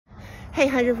Hey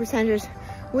 100%ers,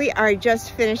 we are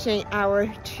just finishing our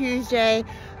Tuesday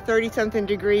 30-something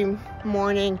degree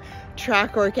morning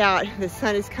track workout. The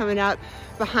sun is coming up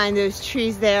behind those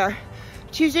trees there.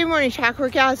 Tuesday morning track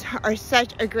workouts are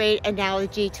such a great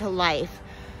analogy to life.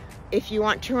 If you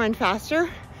want to run faster,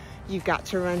 you've got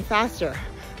to run faster.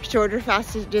 Shorter,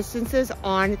 faster distances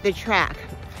on the track.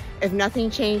 If nothing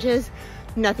changes,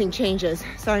 nothing changes.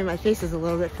 Sorry, my face is a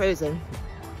little bit frozen.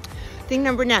 Thing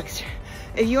number next,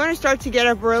 if you want to start to get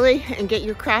up early and get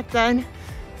your crap done,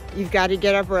 you've got to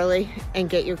get up early and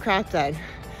get your crap done.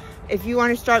 If you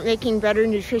want to start making better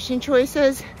nutrition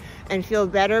choices and feel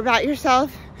better about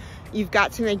yourself, you've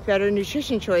got to make better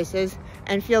nutrition choices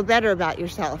and feel better about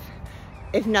yourself.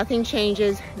 If nothing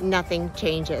changes, nothing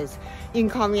changes. You can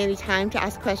call me anytime to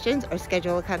ask questions or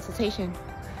schedule a consultation.